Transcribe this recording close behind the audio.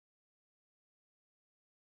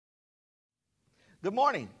Good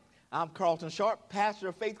morning. I'm Carlton Sharp, pastor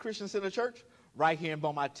of Faith Christian Center Church right here in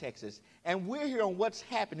Beaumont, Texas. And we're here on what's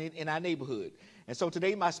happening in our neighborhood. And so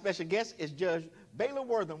today my special guest is Judge Baylor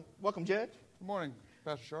Wortham. Welcome, Judge. Good morning,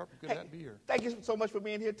 Pastor Sharp. Good to be here. Thank you so much for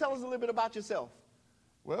being here. Tell us a little bit about yourself.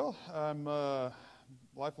 Well, I'm a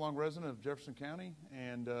lifelong resident of Jefferson County,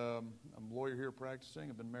 and I'm a lawyer here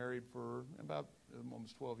practicing. I've been married for about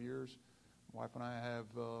almost 12 years. My wife and I have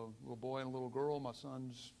a little boy and a little girl. My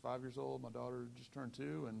son's 5 years old. My daughter just turned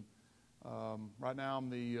 2. And right now I'm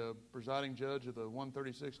the presiding judge of the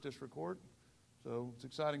 136th District Court. So it's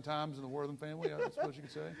exciting times in the Wortham family, I suppose you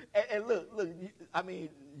could say. And look, I mean,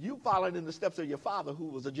 you followed in the steps of your father, who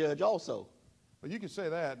was a judge also. Well, you could say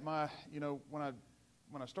that. When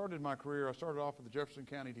I started my career, I started off at the Jefferson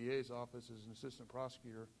County DA's office as an assistant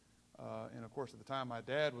prosecutor. And of course, at the time, my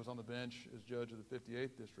dad was on the bench as judge of the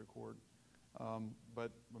 58th District Court.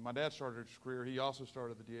 But when my dad started his career, he also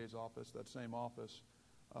started the DA's office, that same office.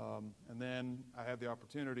 And then I had the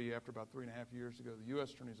opportunity, after about 3.5 years, to go to the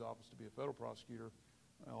U.S. Attorney's Office to be a federal prosecutor.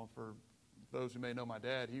 For those who may know my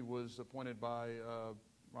dad, he was appointed by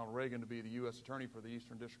Ronald Reagan to be the U.S. Attorney for the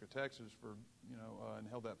Eastern District of Texas and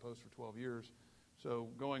held that post for 12 years. So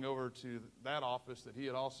going over to that office that he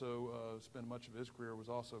had also spent much of his career was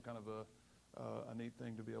also kind of a neat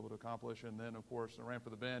thing to be able to accomplish. And then, of course, I ran for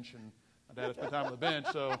the bench, and my dad had spent time on the bench.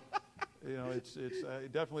 So, it's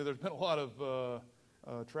definitely, there's been a lot of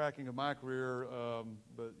tracking of my career,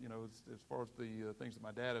 but as far as the things that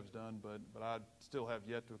my dad has done, but I still have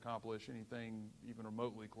yet to accomplish anything even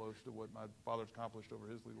remotely close to what my father's accomplished over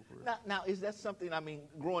his legal career. Now, is that something,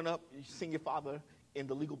 growing up, seeing your father in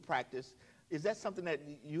the legal practice, is that something that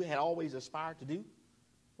you had always aspired to do?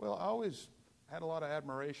 Well, I always had a lot of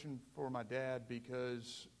admiration for my dad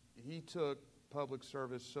because he took public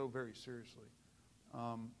service so very seriously.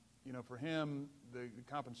 For him, the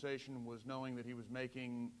compensation was knowing that he was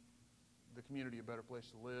making the community a better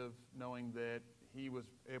place to live, knowing that he was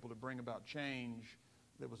able to bring about change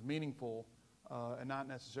that was meaningful and not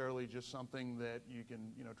necessarily just something that you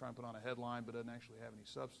can try and put on a headline but doesn't actually have any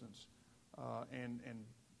substance. And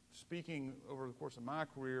speaking over the course of my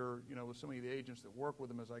career, with so many of the agents that work with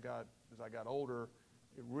him as I got older,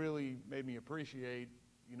 it really made me appreciate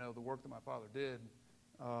the work that my father did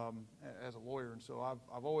as a lawyer. And so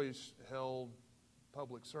I've always held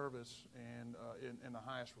public service and in the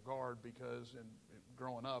highest regard because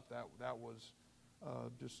growing up that was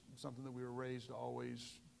just something that we were raised to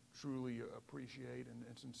always truly appreciate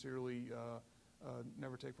and sincerely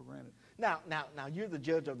never take for granted. Now, you're the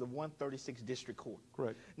judge of the 136th District Court.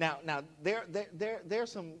 Correct. Now,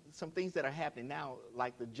 there's some things that are happening now,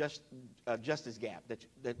 like the justice gap.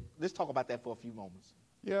 Let's talk about that for a few moments.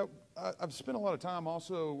 Yeah, I've spent a lot of time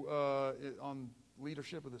also on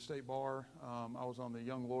leadership of the state bar. I was on the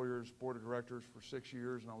Young Lawyers Board of Directors for 6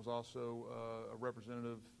 years, and I was also a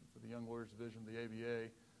representative for the Young Lawyers Division of the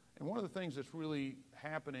ABA. And one of the things that's really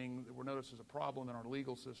happening that we're noticing as a problem in our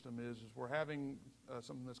legal system is we're having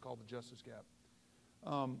something that's called the justice gap.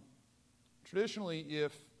 Traditionally,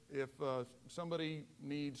 if somebody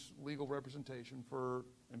needs legal representation for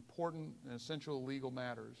important and essential legal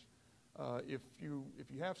matters, if you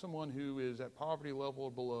have someone who is at poverty level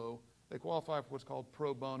or below, they qualify for what's called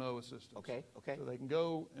pro bono assistance. Okay. So they can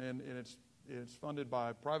go and it's funded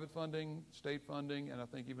by private funding, state funding, and I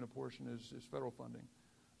think even a portion is federal funding.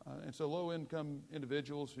 And so low-income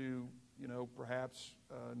individuals who, perhaps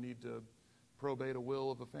need to probate a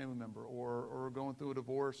will of a family member or are going through a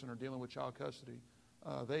divorce and are dealing with child custody,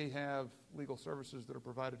 they have legal services that are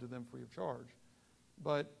provided to them free of charge.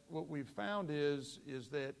 But what we've found is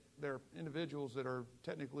that there are individuals that are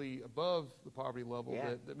technically above the poverty level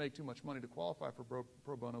that make too much money to qualify for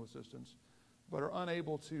pro bono assistance, but are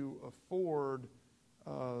unable to afford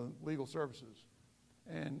legal services.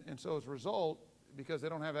 And so as a result, because they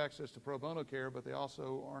don't have access to pro bono care, but they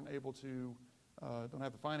also aren't able to, don't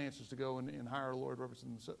have the finances to go and hire a lawyer to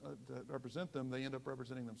represent them, they end up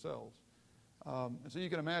representing themselves. And so you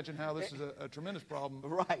can imagine how this is a tremendous problem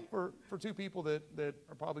for two people that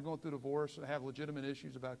are probably going through divorce and have legitimate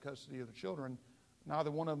issues about custody of their children.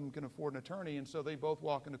 Neither one of them can afford an attorney, and so they both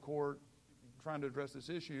walk into court trying to address this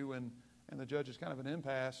issue, and the judge is kind of an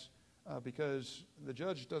impasse because the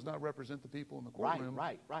judge does not represent the people in the courtroom.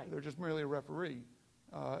 Right. They're just merely a referee,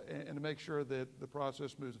 and to make sure that the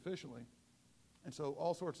process moves efficiently. And so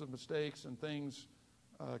all sorts of mistakes and things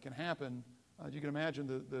can happen. You can imagine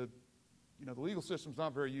the legal system's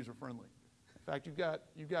not very user-friendly. In fact,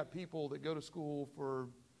 you've got people that go to school for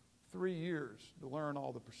 3 years to learn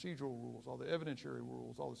all the procedural rules, all the evidentiary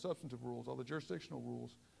rules, all the substantive rules, all the jurisdictional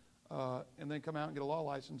rules, and then come out and get a law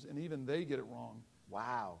license, and even they get it wrong.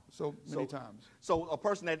 Wow. So many times. So a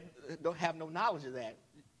person that don't have no knowledge of that,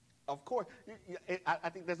 of course, I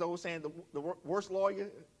think that's the old saying, the worst lawyer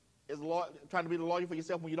is trying to be the lawyer for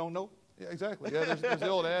yourself when you don't know. Yeah, exactly. Yeah, there's the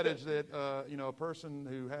old adage that a person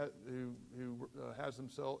who has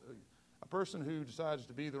themselves, a person who decides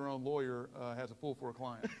to be their own lawyer has a fool for a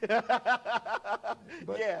client.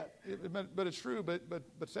 But, yeah. But it's true.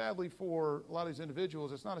 But sadly, for a lot of these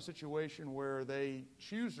individuals, it's not a situation where they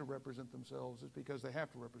choose to represent themselves. It's because they have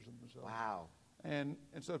to represent themselves. Wow. And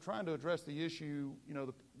so trying to address the issue,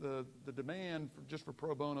 the demand just for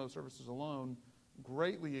pro bono services alone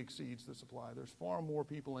greatly exceeds the supply. There's far more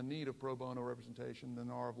people in need of pro bono representation than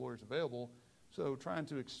there are of lawyers available. So trying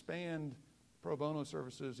to expand pro bono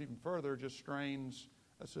services even further just strains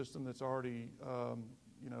a system that's already,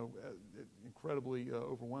 incredibly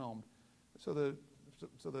overwhelmed. So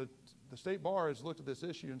the state bar has looked at this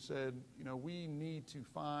issue and said, we need to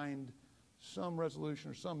find some resolution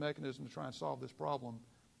or some mechanism to try and solve this problem,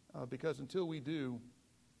 because until we do,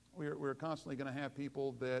 we're constantly going to have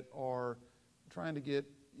people that are trying to get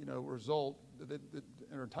result that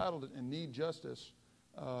are entitled and need justice.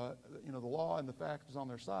 The law and the fact is on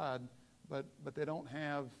their side, but they don't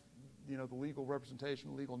have the legal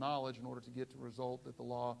representation, legal knowledge in order to get to a result that the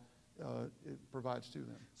law it provides to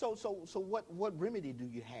them. So what remedy do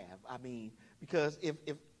you have? I mean, because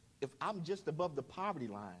if I'm just above the poverty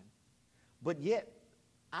line, but yet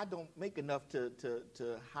I don't make enough to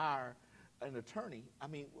hire an attorney, I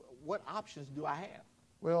mean, what options do I have?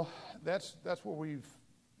 Well, that's where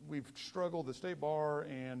we've struggled. The state bar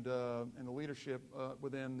and the leadership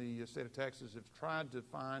within the state of Texas have tried to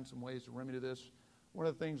find some ways to remedy this. One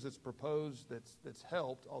of the things that's proposed that's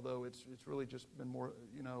helped, although it's really just been more,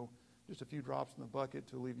 just a few drops in the bucket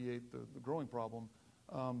to alleviate the growing problem.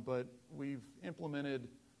 But we've implemented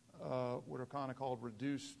what are kind of called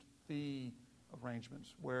reduced fee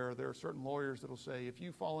arrangements, where there are certain lawyers that will say, if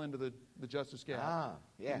you fall into the justice gap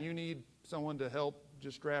and you need someone to help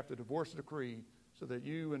just draft a divorce decree so that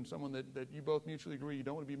you and someone that you both mutually agree you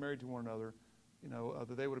don't want to be married to one another,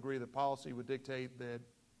 that they would agree that policy would dictate that,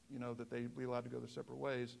 that they be allowed to go their separate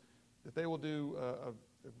ways, that they will do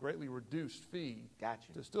a greatly reduced fee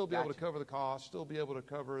to still be able to cover the cost, still be able to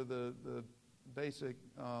cover the basic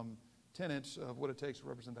tenets of what it takes to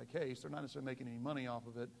represent that case. They're not necessarily making any money off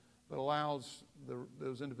of it, but allows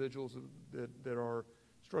those individuals that are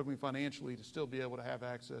struggling financially to still be able to have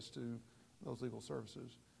access to those legal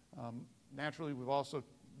services. Naturally,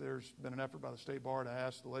 there's been an effort by the state bar to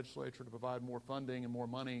ask the legislature to provide more funding and more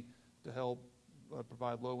money to help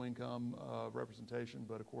provide low-income representation.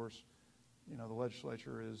 But of course, the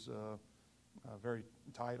legislature is very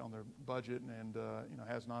tight on their budget and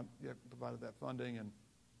has not yet provided that funding.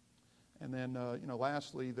 And then,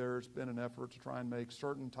 lastly, there's been an effort to try and make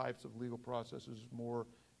certain types of legal processes more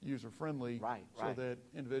user-friendly, so that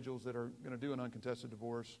individuals that are going to do an uncontested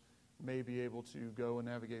divorce may be able to go and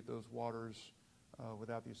navigate those waters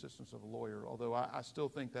without the assistance of a lawyer. Although I still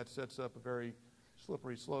think that sets up a very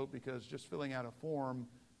slippery slope, because just filling out a form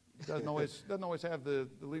doesn't always have the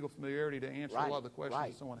legal familiarity to answer a lot of the questions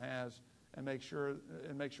that someone has, and make sure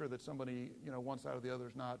that somebody, one side or the other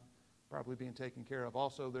is not properly being taken care of.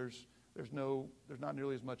 Also, there's not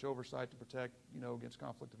nearly as much oversight to protect, against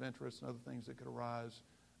conflict of interest and other things that could arise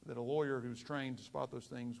that a lawyer who's trained to spot those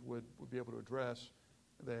things would be able to address,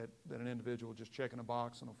 that an individual just checking a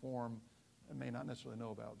box on a form may not necessarily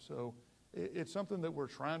know about. So it's something that we're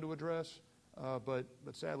trying to address, but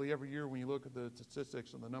sadly every year when you look at the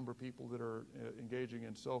statistics and the number of people that are engaging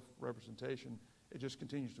in self-representation, it just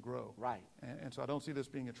continues to grow. Right. And so I don't see this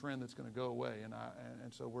being a trend that's going to go away.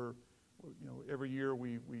 And so we're every year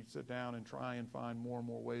we sit down and try and find more and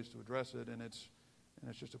more ways to address it, and it's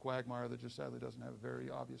just a quagmire that just sadly doesn't have a very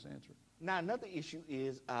obvious answer. Now, another issue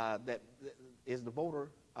is the bill,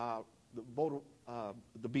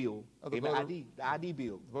 the ID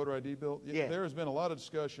bill. The voter ID bill. Yeah. There has been a lot of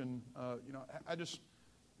discussion. I just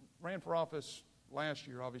ran for office last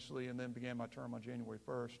year, obviously, and then began my term on January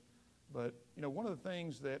 1st. But one of the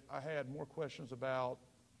things that I had more questions about,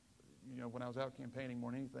 when I was out campaigning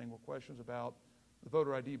more than anything, were questions about the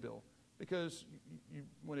voter ID bill. Because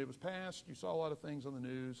when it was passed, you saw a lot of things on the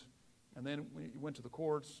news, and then when you went to the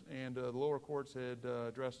courts, and the lower courts had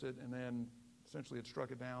addressed it, and then essentially had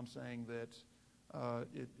struck it down, saying that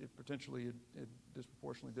it potentially it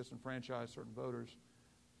disproportionately disenfranchised certain voters.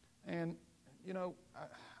 And I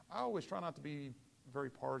always try not to be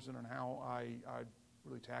very partisan in how I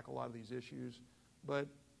really tackle a lot of these issues, but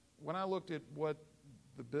when I looked at what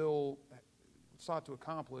the bill sought to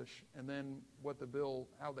accomplish, and then what the bill,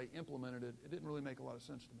 how they implemented it, it didn't really make a lot of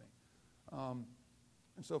sense to me.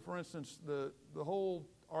 And so, for instance, the whole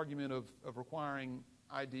argument of requiring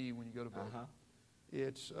ID when you go to vote,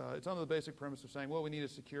 it's under the basic premise of saying, well, we need to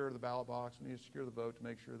secure the ballot box, we need to secure the vote to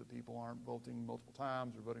make sure that people aren't voting multiple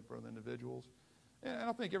times or voting for other individuals. And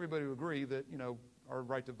I think everybody would agree that, you know, our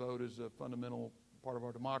right to vote is a fundamental part of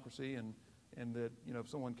our democracy, and that, you know, if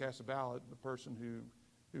someone casts a ballot, the person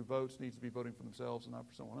who votes needs to be voting for themselves and not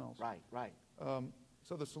for someone else. Right, right.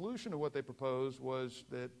 So the solution to what they proposed was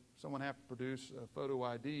that someone have to produce a photo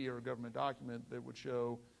ID or a government document that would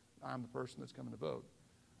show I'm the person that's coming to vote.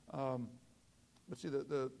 But see,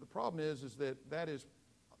 the problem is that is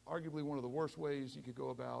arguably one of the worst ways you could go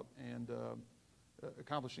about and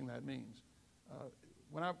accomplishing that means.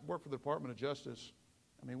 When I worked for the Department of Justice,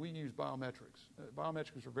 I mean, we use biometrics.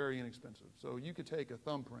 Biometrics are very inexpensive. So you could take a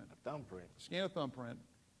thumbprint. A thumbprint. Scan a thumbprint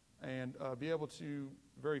and be able to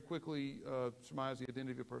very quickly surmise the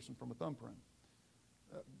identity of a person from a thumbprint.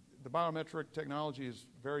 The biometric technology is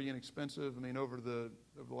very inexpensive. I mean, over the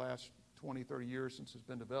last 20, 30 years since it's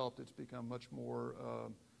been developed, it's become much more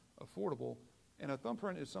affordable. And a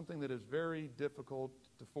thumbprint is something that is very difficult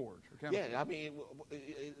to forge. Yeah, I mean,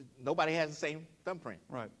 nobody has the same thumbprint.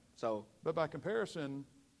 Right. So, but by comparison,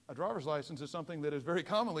 a driver's license is something that is very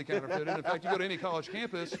commonly counterfeited. In fact, you go to any college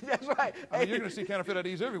campus, that's right. I mean, you're going to see counterfeit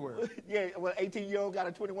IDs everywhere. Yeah, well, 18-year-old got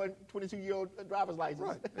a 21, 22-year-old driver's license.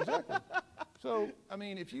 Right, exactly. So, I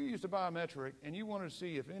mean, if you used a biometric and you wanted to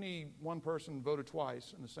see if any one person voted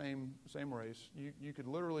twice in the same race, you could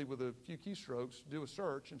literally, with a few keystrokes, do a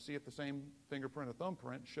search and see if the same fingerprint or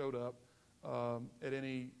thumbprint showed up at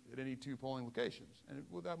any two polling locations. And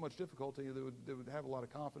without much difficulty, they would have a lot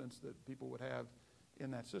of confidence that people would have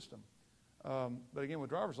in that system. But again,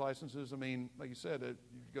 with driver's licenses, I mean, like you said, you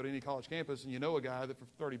go to any college campus and you know a guy that for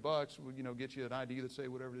 $30 will, you know, get you an ID that say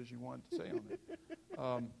whatever it is you want to say on it.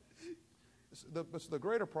 The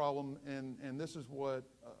greater problem, and this is what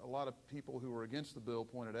a lot of people who are against the bill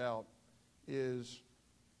pointed out, is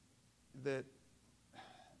that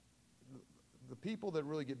the people that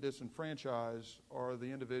really get disenfranchised are the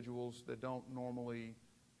individuals that don't normally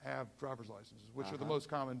have driver's licenses, which are the most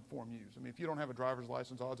common form used. I mean, if you don't have a driver's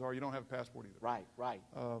license, odds are you don't have a passport either. Right, right.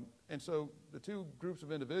 And so the two groups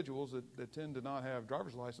of individuals that tend to not have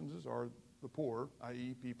driver's licenses are the poor,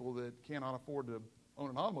 i.e. people that cannot afford to own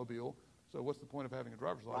an automobile. So what's the point of having a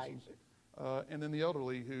driver's license? Right. And then the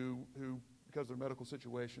elderly who, because of their medical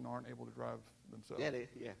situation, aren't able to drive themselves.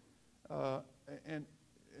 Yeah.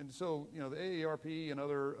 And so, you know, the AARP and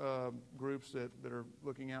other groups that are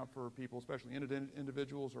looking out for people, especially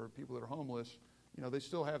individuals or people that are homeless, you know, they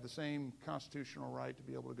still have the same constitutional right to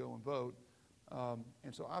be able to go and vote.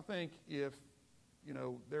 And so I think if, you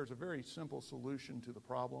know, there's a very simple solution to the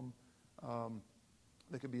problem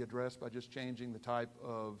that could be addressed by just changing the type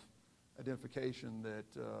of identification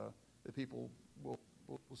that people will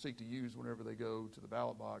seek to use whenever they go to the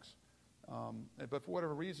ballot box. But for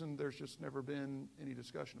whatever reason, there's just never been any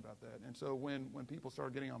discussion about that. And so when people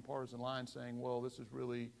start getting on partisan lines saying, well, this is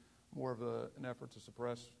really more of an effort to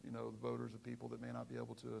suppress, you know, the voters of people that may not be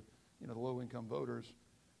able to, you know, the low-income voters,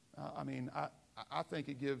 I mean, I think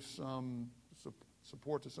it gives some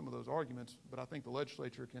support to some of those arguments, but I think the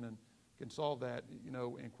legislature can solve that, you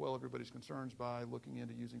know, and quell everybody's concerns by looking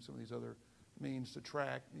into using some of these other means to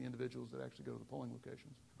track the individuals that actually go to the polling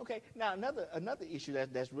locations. Okay, now another issue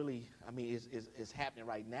that's really, I mean, is happening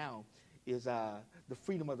right now is the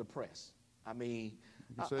freedom of the press. I mean,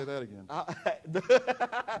 you can say that again.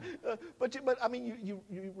 But I mean, you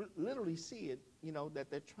literally see it, you know,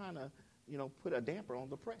 that they're trying to, you know, put a damper on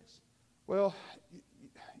the press. Well,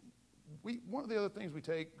 one of the other things we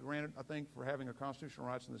take granted, I think, for having our constitutional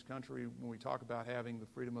rights in this country when we talk about having the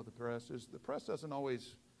freedom of the press is the press doesn't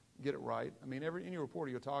always get it right. I mean, any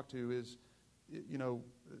reporter you talk to is, you know,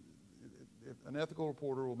 an ethical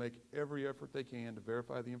reporter will make every effort they can to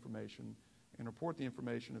verify the information and report the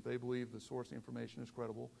information if they believe the source of the information is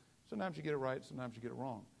credible. Sometimes you get it right, sometimes you get it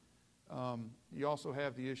wrong. You also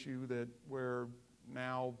have the issue that where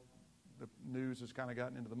now the news has kind of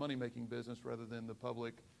gotten into the money-making business rather than the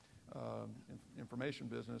public information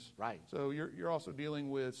business. Right. So you're also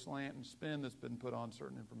dealing with slant and spin that's been put on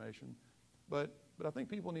certain information. But I think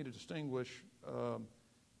people need to distinguish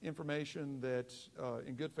information that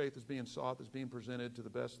in good faith is being sought, that's being presented to the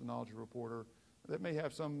best of the knowledge of a reporter, that may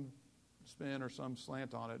have some spin or some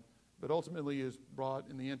slant on it, but ultimately is brought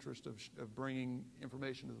in the interest of bringing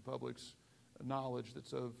information to the public's knowledge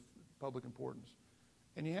that's of public importance.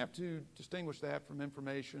 And you have to distinguish that from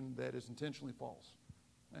information that is intentionally false.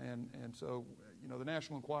 And so, you know, the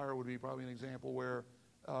National Enquirer would be probably an example where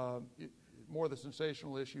more the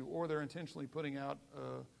sensational issue, or they're intentionally putting out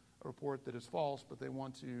a report that is false, but they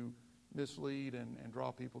want to mislead and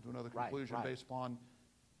draw people to another conclusion right. based upon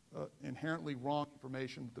inherently wrong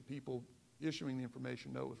information that the people issuing the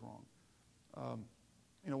information know is wrong.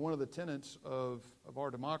 One of the tenets of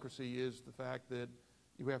our democracy is the fact that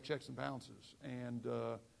we have checks and balances, and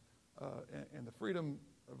the freedom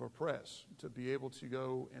of our press to be able to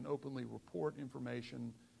go and openly report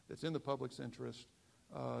information that's in the public's interest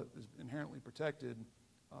is inherently protected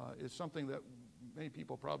is something that many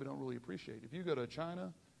people probably don't really appreciate. If you go to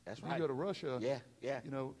China, That's if right. you go to Russia, Yeah.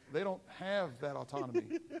 They don't have that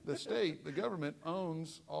autonomy. The government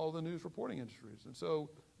owns all the news reporting industries, and so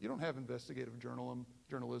you don't have investigative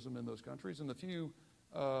journalism in those countries. And the few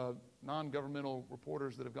non-governmental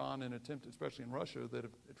reporters that have gone and attempted, especially in Russia, that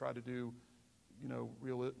have tried to do,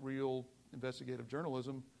 real investigative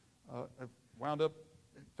journalism, have wound up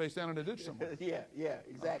face down in a ditch somewhere. Yeah,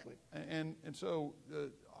 exactly. So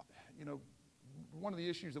one of the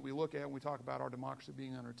issues that we look at when we talk about our democracy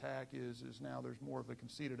being under attack is now there's more of a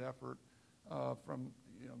conceited effort from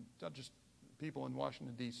not just people in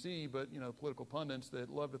Washington D.C. but political pundits that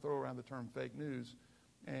love to throw around the term fake news,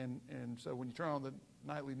 and so when you turn on the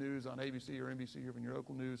nightly news on ABC or NBC or even your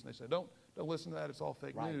local news, and they say don't listen to that, it's all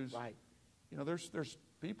fake news. Right. There's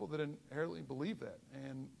people that inherently believe that,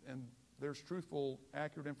 and there's truthful,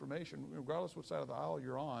 accurate information, regardless what side of the aisle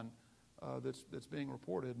you're on, that's being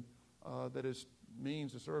reported, that is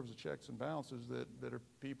means to serve as checks and balances that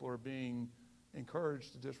people are being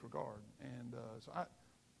encouraged to disregard. And so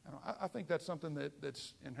I think that's something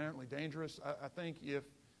that's inherently dangerous. I think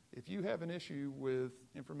if you have an issue with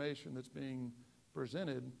information that's being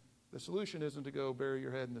presented, the solution isn't to go bury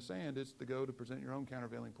your head in the sand. It's to go to present your own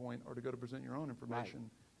countervailing point, or to go to present your own information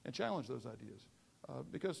and challenge those ideas.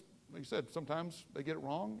 Because, like you said, sometimes they get it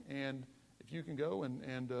wrong, and if you can go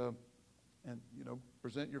and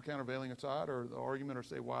present your countervailing side or the argument, or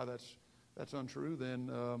say why that's untrue, then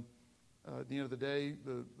at the end of the day,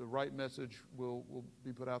 the right message will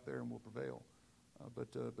be put out there and will prevail.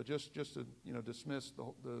 But just to dismiss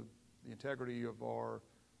the integrity of our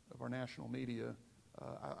national media,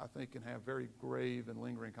 I think can have very grave and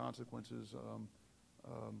lingering consequences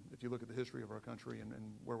if you look at the history of our country and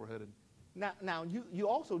where we're headed. Now you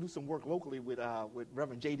also do some work locally with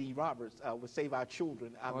Reverend J.D. Roberts with Save Our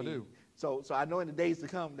Children. I do. So I know in the days to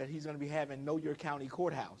come that he's going to be having Know Your County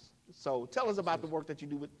Courthouse. So tell us about the work that you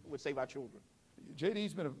do with Save Our Children.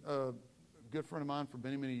 J.D.'s been a good friend of mine for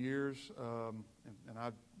many, many years, and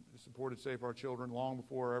I've supported Save Our Children long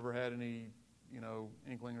before I ever had any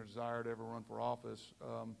inkling or desire to ever run for office.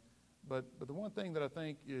 But the one thing that I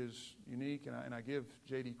think is unique, and I give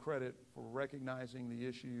J.D. credit for recognizing the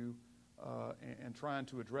issue and trying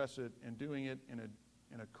to address it and doing it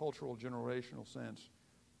in a cultural, generational sense,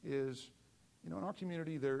 is, in our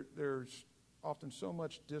community there's often so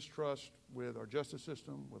much distrust with our justice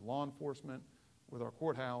system, with law enforcement, with our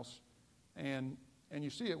courthouse, and you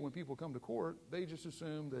see it when people come to court. They just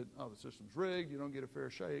assume that, the system's rigged, you don't get a fair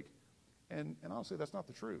shake, and honestly, that's not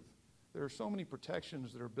the truth. There are so many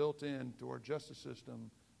protections that are built into our justice system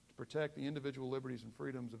to protect the individual liberties and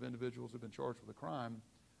freedoms of individuals who have been charged with a crime,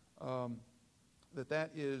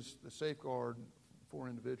 that is the safeguard for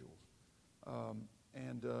individuals.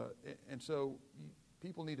 And so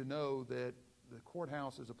people need to know that the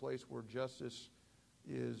courthouse is a place where justice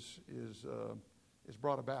is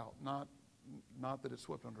brought about, not that it's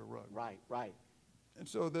swept under a rug. Right. And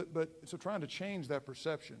so so trying to change that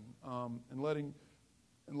perception, and letting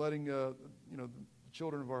the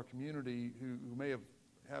children of our community who may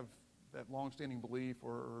have that longstanding belief,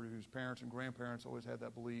 or whose parents and grandparents always had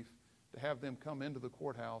that belief, to have them come into the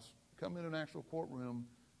courthouse, come in an actual courtroom,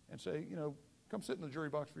 and say, come sit in the jury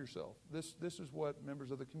box for yourself. This is what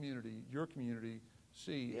members of the community, your community,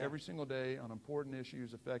 see every single day on important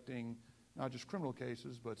issues affecting not just criminal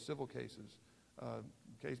cases, but civil cases,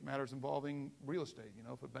 matters involving real estate.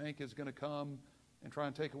 If a bank is going to come and try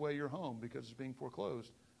and take away your home because it's being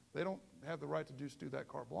foreclosed, they don't have the right to just do that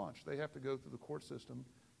carte blanche. They have to go through the court system,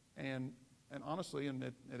 and honestly, and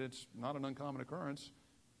it's not an uncommon occurrence,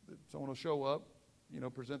 that someone will show up,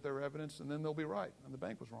 present their evidence, and then they'll be right, and the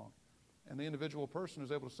bank was wrong. And the individual person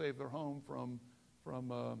is able to save their home from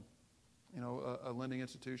a lending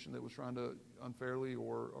institution that was trying to unfairly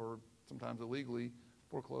or sometimes illegally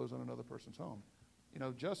foreclose on another person's home.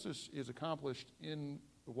 Justice is accomplished in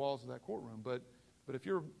the walls of that courtroom, but if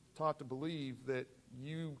you're taught to believe that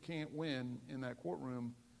you can't win in that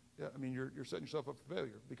courtroom, you're setting yourself up for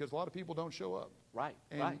failure, because a lot of people don't show up. Right.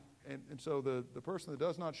 And so the person that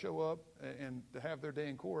does not show up and to have their day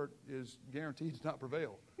in court is guaranteed to not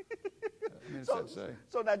prevail. I mean, it's sad to say.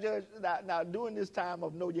 So now, Judge, now during this time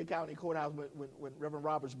of Know Your County Courthouse, when Reverend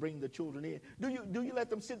Roberts bring the children in, do you let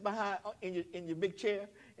them sit behind in your big chair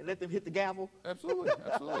and let them hit the gavel? Absolutely,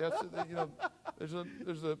 absolutely. You know,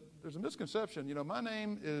 there's a misconception. You know, my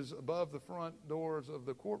name is above the front doors of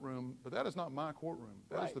the courtroom, but that is not my courtroom.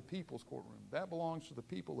 That is the people's courtroom. That belongs to the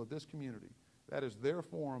people of this community. That is their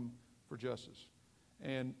forum for justice.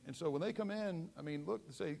 And so when they come in, I mean, look,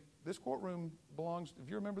 they say, this courtroom belongs, if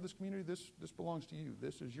you're a member of this community, this belongs to you.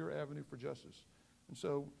 This is your avenue for justice. And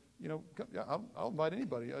so, you know, I'll invite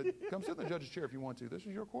anybody. Come sit in the judge's chair if you want to. This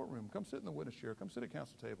is your courtroom. Come sit in the witness chair. Come sit at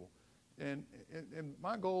counsel table. And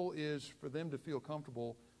my goal is for them to feel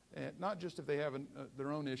comfortable, and not just if they have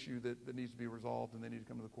their own issue that needs to be resolved and they need to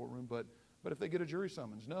come to the courtroom, but if they get a jury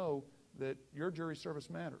summons, know that your jury service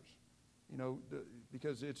matters. You know,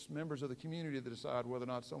 because it's members of the community that decide whether or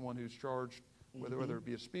not someone who's charged, whether it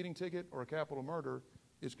be a speeding ticket or a capital murder,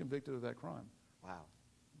 is convicted of that crime. Wow.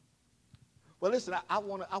 Well, listen, I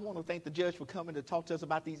want to thank the judge for coming to talk to us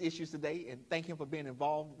about these issues today, and thank him for being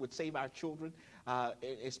involved with Save Our Children,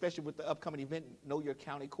 especially with the upcoming event, Know Your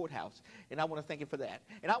County Courthouse. And I want to thank him for that.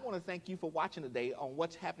 And I want to thank you for watching today on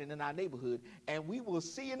what's happening in our neighborhood, and we will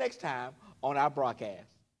see you next time on our broadcast.